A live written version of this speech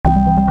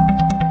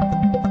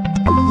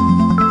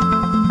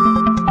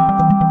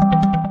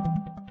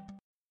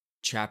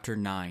Chapter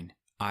 9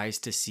 Eyes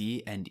to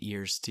See and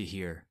Ears to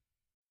Hear.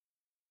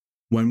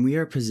 When we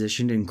are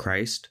positioned in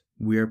Christ,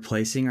 we are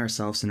placing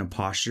ourselves in a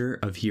posture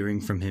of hearing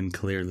from Him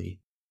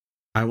clearly.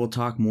 I will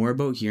talk more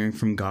about hearing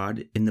from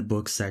God in the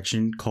book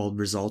section called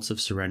Results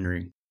of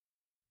Surrendering.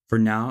 For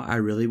now, I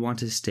really want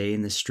to stay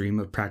in the stream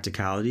of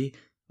practicality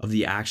of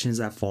the actions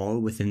that follow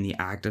within the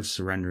act of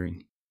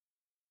surrendering.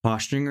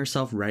 Posturing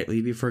ourselves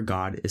rightly before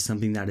God is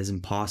something that is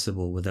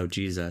impossible without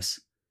Jesus.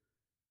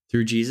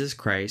 Through Jesus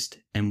Christ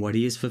and what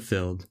He has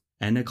fulfilled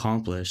and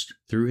accomplished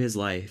through His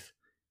life,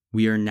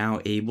 we are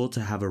now able to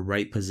have a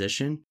right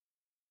position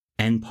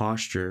and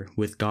posture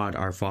with God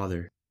our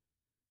Father.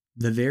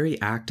 The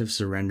very act of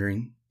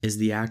surrendering is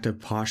the act of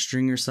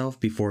posturing yourself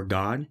before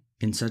God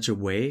in such a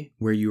way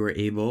where you are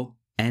able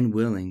and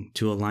willing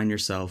to align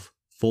yourself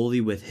fully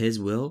with His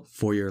will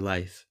for your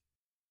life.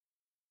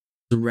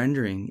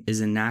 Surrendering is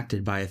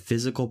enacted by a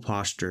physical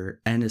posture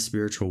and a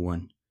spiritual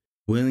one.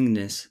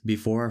 Willingness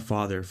before our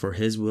Father for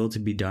His will to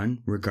be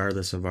done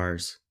regardless of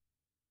ours.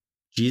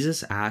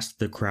 Jesus asked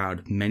the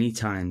crowd many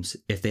times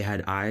if they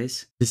had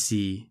eyes to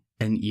see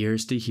and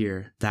ears to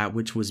hear that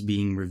which was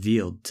being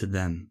revealed to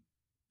them.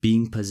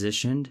 Being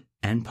positioned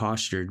and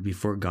postured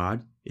before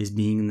God is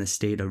being in the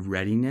state of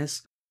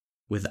readiness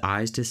with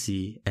eyes to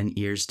see and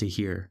ears to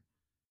hear.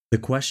 The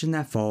question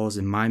that follows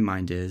in my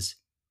mind is,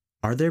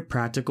 are there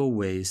practical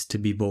ways to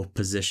be both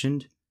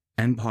positioned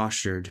and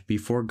postured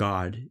before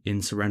God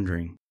in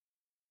surrendering?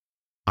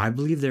 I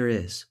believe there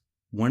is.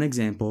 One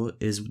example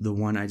is the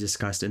one I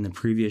discussed in the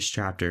previous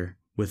chapter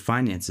with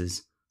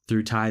finances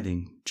through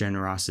tithing,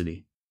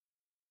 generosity.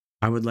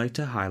 I would like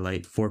to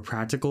highlight 4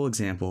 practical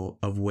examples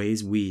of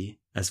ways we,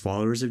 as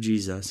followers of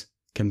Jesus,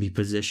 can be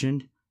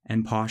positioned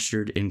and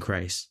postured in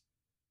Christ.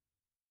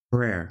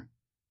 Prayer,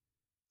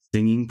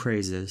 singing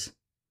praises,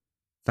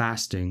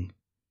 fasting,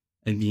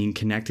 and being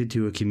connected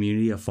to a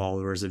community of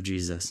followers of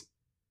Jesus.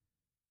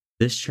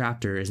 This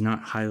chapter is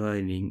not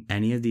highlighting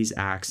any of these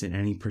acts in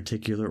any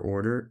particular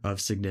order of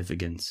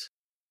significance.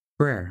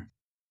 Prayer.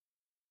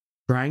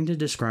 Trying to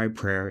describe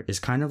prayer is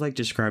kind of like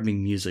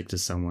describing music to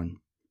someone.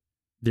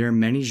 There are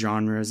many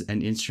genres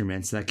and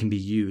instruments that can be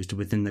used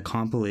within the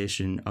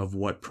compilation of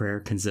what prayer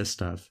consists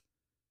of.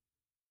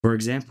 For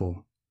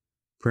example,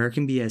 prayer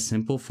can be a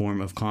simple form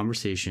of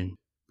conversation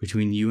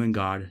between you and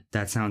God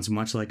that sounds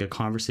much like a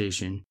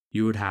conversation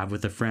you would have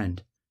with a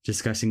friend,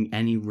 discussing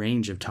any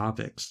range of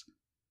topics.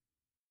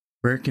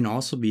 Prayer can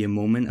also be a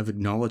moment of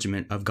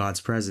acknowledgement of God's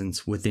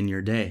presence within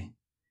your day.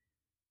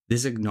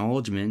 This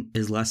acknowledgement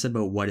is less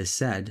about what is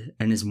said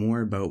and is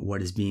more about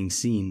what is being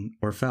seen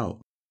or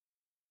felt.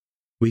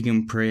 We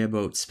can pray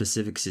about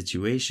specific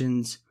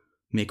situations,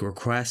 make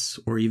requests,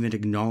 or even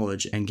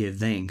acknowledge and give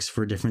thanks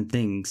for different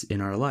things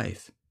in our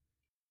life.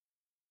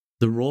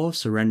 The role of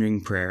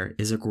surrendering prayer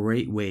is a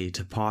great way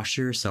to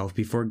posture yourself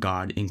before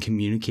God in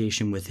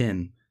communication with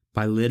Him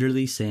by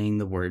literally saying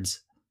the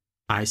words,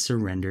 "I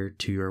surrender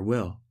to your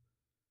will."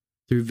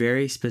 Through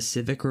very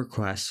specific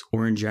requests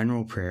or in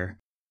general prayer,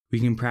 we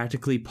can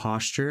practically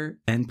posture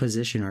and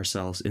position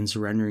ourselves in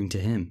surrendering to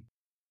Him.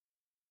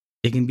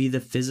 It can be the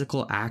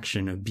physical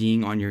action of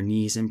being on your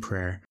knees in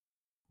prayer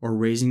or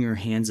raising your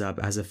hands up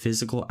as a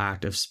physical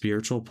act of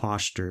spiritual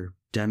posture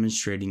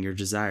demonstrating your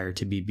desire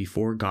to be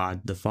before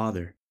God the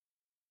Father.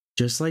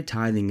 Just like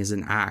tithing is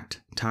an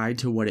act tied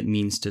to what it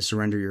means to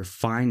surrender your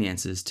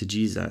finances to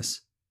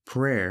Jesus,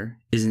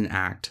 prayer is an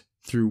act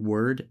through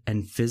word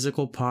and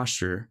physical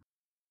posture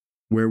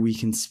where we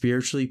can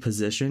spiritually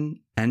position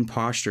and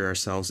posture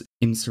ourselves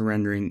in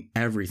surrendering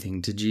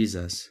everything to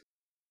Jesus.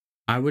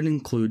 I would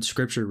include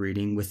scripture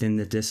reading within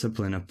the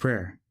discipline of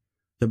prayer.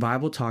 The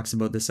Bible talks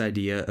about this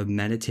idea of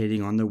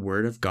meditating on the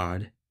Word of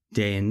God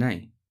day and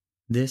night.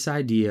 This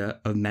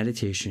idea of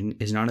meditation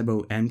is not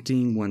about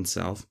emptying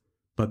oneself,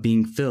 but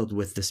being filled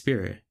with the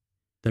Spirit.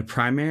 The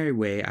primary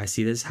way I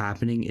see this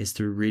happening is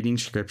through reading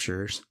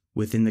scriptures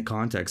within the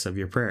context of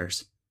your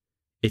prayers.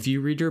 If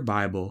you read your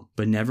Bible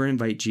but never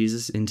invite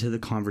Jesus into the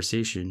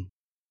conversation,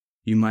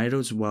 you might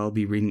as well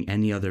be reading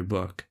any other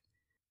book.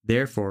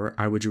 Therefore,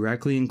 I would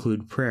directly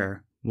include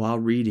prayer while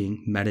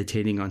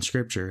meditating on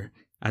Scripture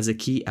as a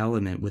key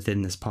element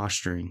within this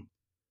posturing.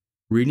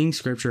 Reading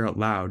Scripture out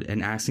loud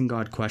and asking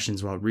God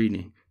questions while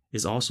reading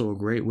is also a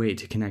great way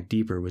to connect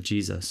deeper with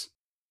Jesus.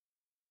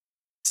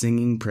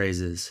 Singing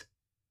praises.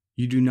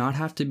 You do not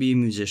have to be a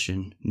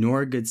musician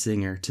nor a good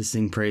singer to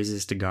sing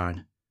praises to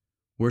God.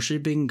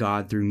 Worshipping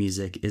God through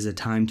music is a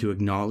time to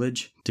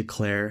acknowledge,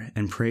 declare,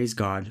 and praise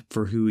God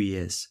for who He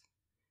is.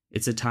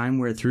 It's a time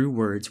where through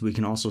words we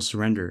can also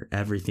surrender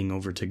everything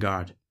over to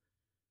God.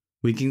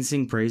 We can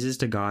sing praises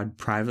to God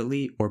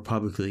privately or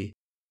publicly,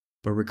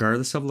 but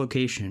regardless of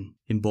location,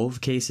 in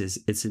both cases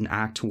it's an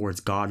act towards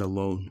God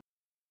alone.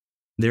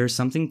 There is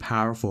something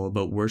powerful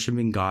about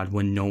worshiping God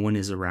when no one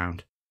is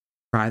around.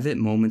 Private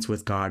moments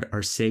with God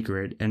are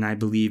sacred and I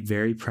believe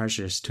very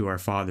precious to our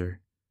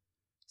Father.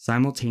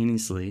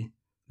 Simultaneously,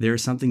 there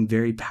is something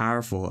very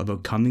powerful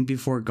about coming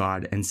before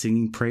God and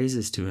singing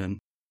praises to Him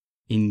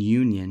in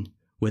union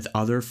with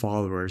other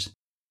followers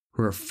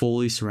who are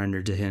fully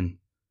surrendered to Him.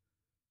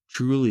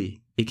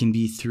 Truly, it can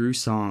be through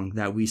song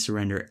that we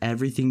surrender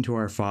everything to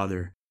our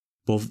Father,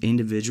 both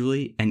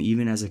individually and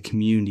even as a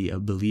community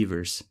of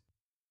believers.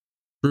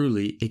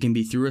 Truly, it can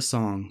be through a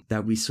song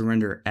that we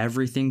surrender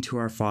everything to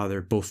our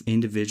Father, both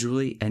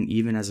individually and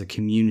even as a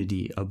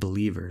community of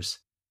believers.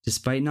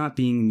 Despite not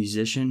being a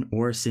musician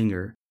or a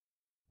singer,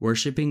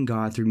 worshiping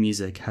God through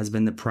music has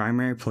been the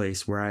primary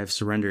place where I have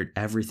surrendered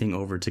everything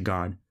over to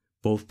God,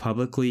 both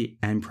publicly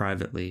and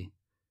privately.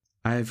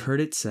 I have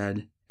heard it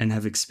said, and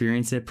have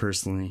experienced it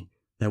personally,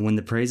 that when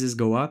the praises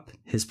go up,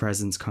 His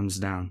presence comes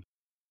down.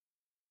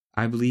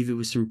 I believe it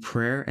was through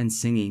prayer and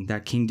singing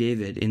that King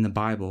David in the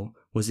Bible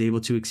was able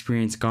to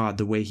experience God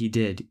the way he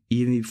did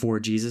even before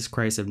Jesus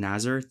Christ of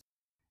Nazareth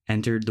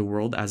entered the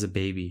world as a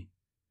baby.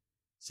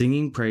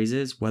 Singing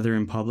praises, whether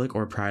in public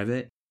or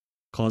private,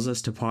 calls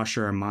us to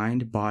posture our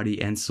mind,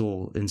 body, and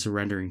soul in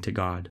surrendering to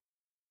God.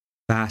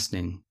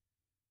 Fasting.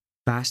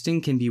 Fasting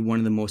can be one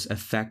of the most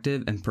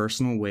effective and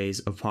personal ways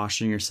of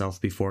posturing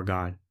yourself before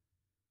God.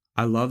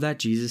 I love that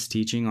Jesus'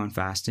 teaching on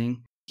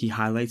fasting, he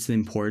highlights the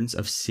importance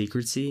of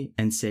secrecy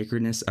and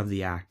sacredness of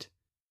the act.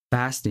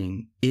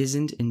 Fasting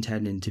isn't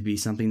intended to be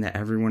something that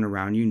everyone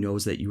around you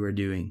knows that you are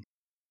doing.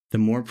 The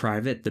more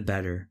private, the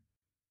better.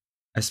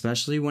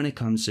 Especially when it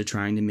comes to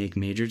trying to make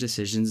major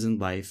decisions in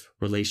life,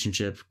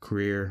 relationship,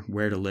 career,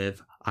 where to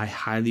live, I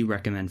highly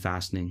recommend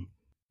fasting.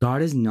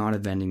 God is not a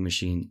vending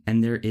machine,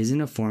 and there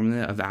isn't a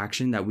formula of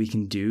action that we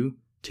can do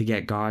to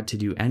get God to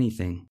do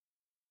anything.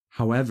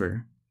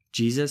 However,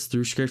 Jesus,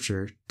 through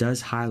Scripture,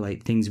 does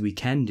highlight things we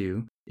can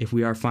do if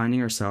we are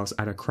finding ourselves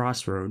at a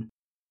crossroad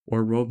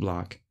or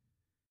roadblock.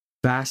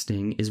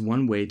 Fasting is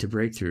one way to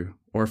break through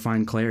or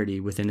find clarity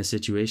within a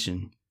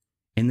situation.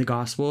 In the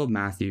Gospel of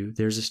Matthew,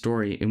 there's a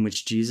story in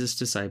which Jesus'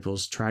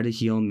 disciples try to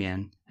heal a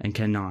man and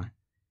cannot.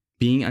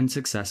 Being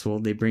unsuccessful,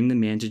 they bring the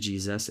man to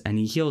Jesus and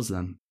he heals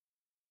them.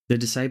 The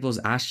disciples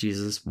asked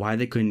Jesus why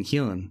they couldn't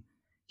heal him.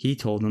 He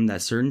told them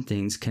that certain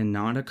things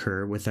cannot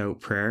occur without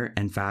prayer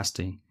and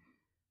fasting.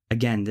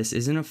 Again, this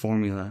isn't a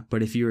formula,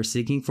 but if you are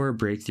seeking for a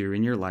breakthrough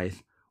in your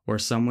life or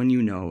someone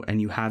you know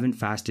and you haven't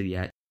fasted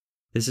yet,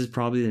 this is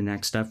probably the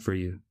next step for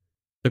you.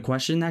 The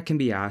question that can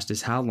be asked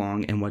is how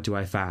long and what do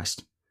I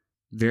fast?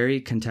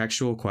 Very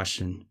contextual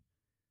question.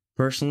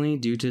 Personally,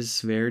 due to the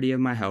severity of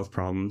my health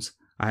problems,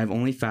 I have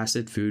only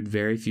fasted food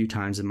very few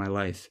times in my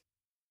life.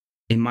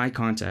 In my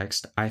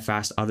context, I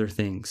fast other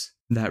things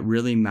that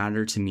really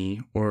matter to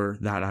me or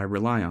that I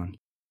rely on.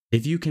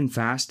 If you can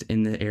fast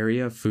in the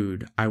area of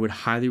food, I would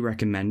highly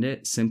recommend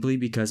it simply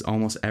because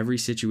almost every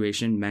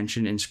situation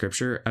mentioned in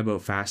Scripture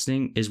about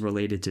fasting is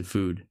related to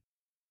food.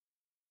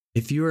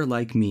 If you are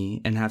like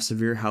me and have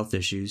severe health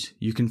issues,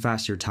 you can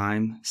fast your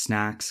time,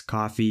 snacks,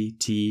 coffee,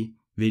 tea,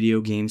 video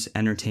games,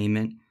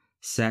 entertainment,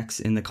 sex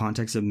in the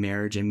context of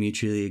marriage and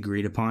mutually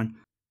agreed upon,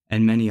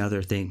 and many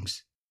other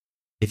things.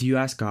 If you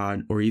ask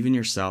God or even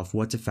yourself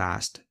what to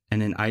fast,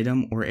 and an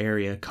item or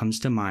area comes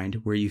to mind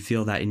where you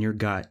feel that in your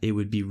gut it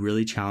would be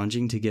really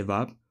challenging to give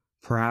up,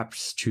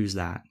 perhaps choose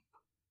that.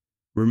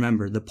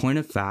 Remember, the point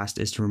of fast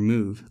is to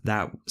remove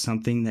that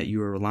something that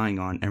you are relying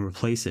on and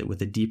replace it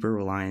with a deeper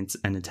reliance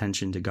and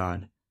attention to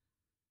God.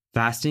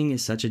 Fasting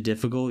is such a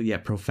difficult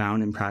yet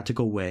profound and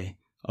practical way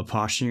of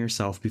posturing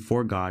yourself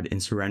before God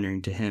and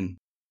surrendering to Him.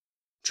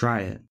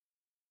 Try it.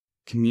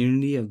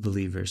 Community of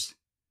believers.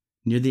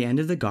 Near the end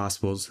of the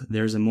Gospels,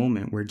 there is a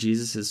moment where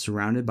Jesus is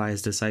surrounded by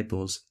His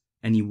disciples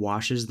and He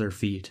washes their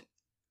feet.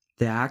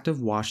 The act of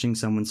washing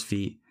someone's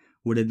feet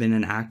would have been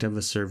an act of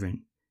a servant,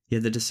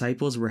 yet the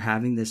disciples were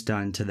having this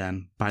done to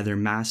them by their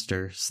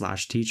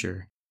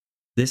master/teacher.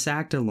 This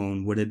act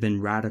alone would have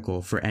been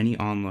radical for any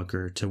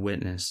onlooker to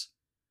witness.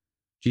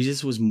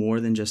 Jesus was more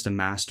than just a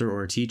master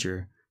or a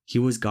teacher. He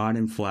was God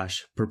in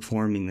flesh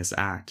performing this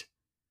act.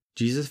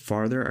 Jesus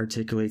farther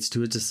articulates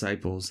to His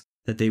disciples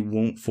that they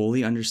won't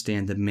fully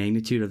understand the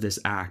magnitude of this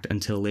act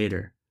until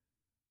later,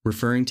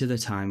 referring to the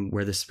time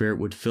where the Spirit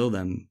would fill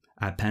them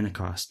at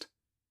Pentecost.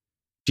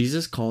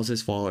 Jesus calls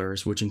His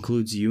followers, which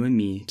includes you and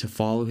me, to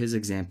follow His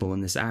example in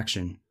this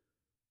action.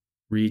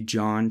 Read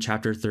John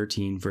chapter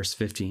 13, verse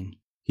 15.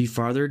 He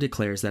farther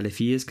declares that if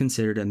He is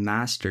considered a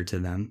master to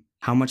them,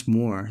 how much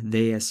more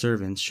they as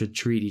servants should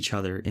treat each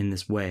other in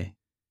this way.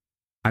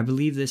 I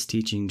believe this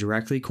teaching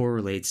directly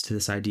correlates to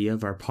this idea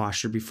of our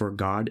posture before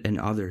God and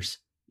others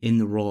in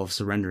the role of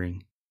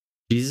surrendering.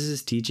 Jesus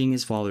is teaching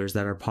His followers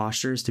that our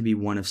posture is to be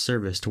one of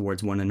service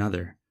towards one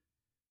another.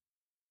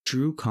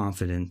 True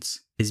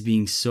confidence is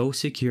being so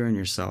secure in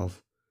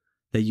yourself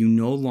that you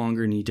no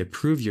longer need to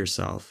prove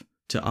yourself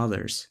to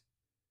others,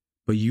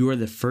 but you are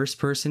the first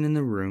person in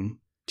the room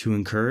to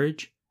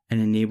encourage and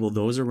enable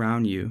those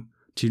around you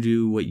to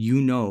do what you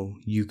know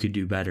you could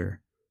do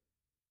better.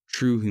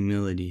 True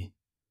humility.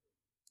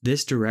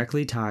 This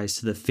directly ties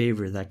to the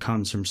favor that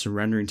comes from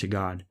surrendering to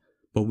God,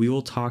 but we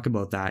will talk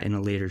about that in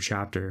a later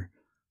chapter.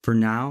 For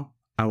now,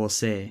 I will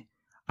say,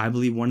 I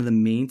believe one of the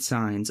main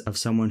signs of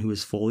someone who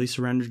is fully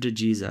surrendered to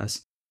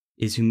Jesus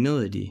is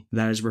humility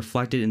that is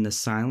reflected in the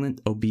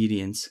silent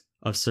obedience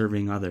of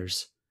serving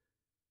others.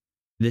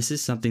 This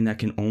is something that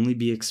can only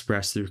be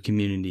expressed through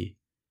community.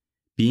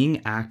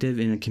 Being active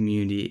in a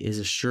community is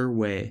a sure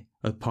way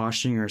of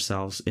posturing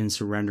ourselves in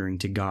surrendering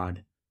to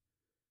God.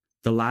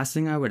 The last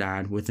thing I would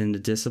add within the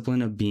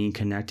discipline of being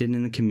connected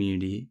in the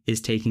community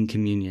is taking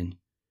communion.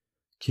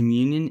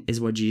 Communion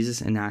is what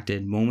Jesus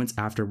enacted moments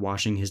after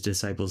washing his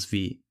disciples'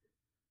 feet.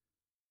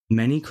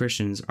 Many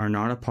Christians are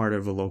not a part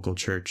of a local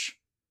church.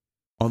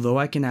 Although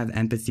I can have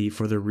empathy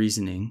for their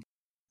reasoning,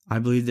 I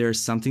believe there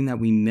is something that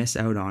we miss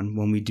out on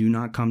when we do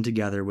not come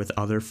together with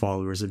other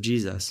followers of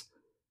Jesus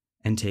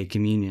and take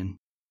communion.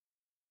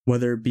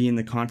 Whether it be in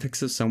the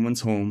context of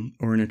someone's home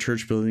or in a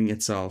church building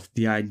itself,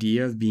 the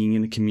idea of being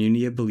in a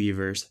community of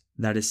believers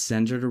that is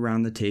centered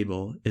around the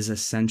table is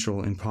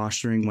essential in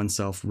posturing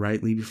oneself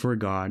rightly before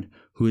God,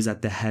 who is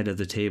at the head of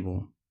the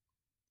table.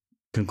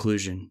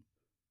 Conclusion.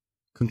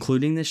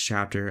 Concluding this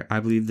chapter, I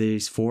believe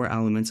these 4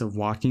 elements of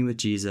walking with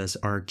Jesus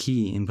are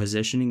key in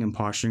positioning and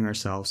posturing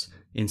ourselves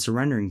in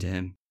surrendering to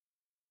Him.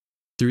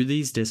 Through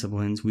these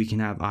disciplines, we can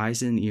have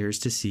eyes and ears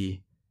to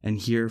see and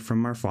hear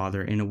from our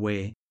Father in a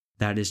way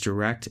that is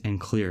direct and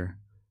clear.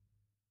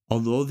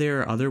 Although there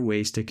are other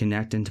ways to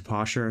connect and to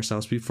posture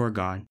ourselves before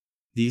God,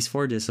 these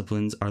 4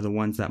 disciplines are the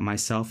ones that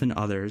myself and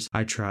others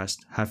I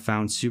trust have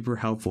found super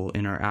helpful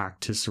in our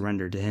act to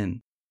surrender to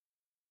Him.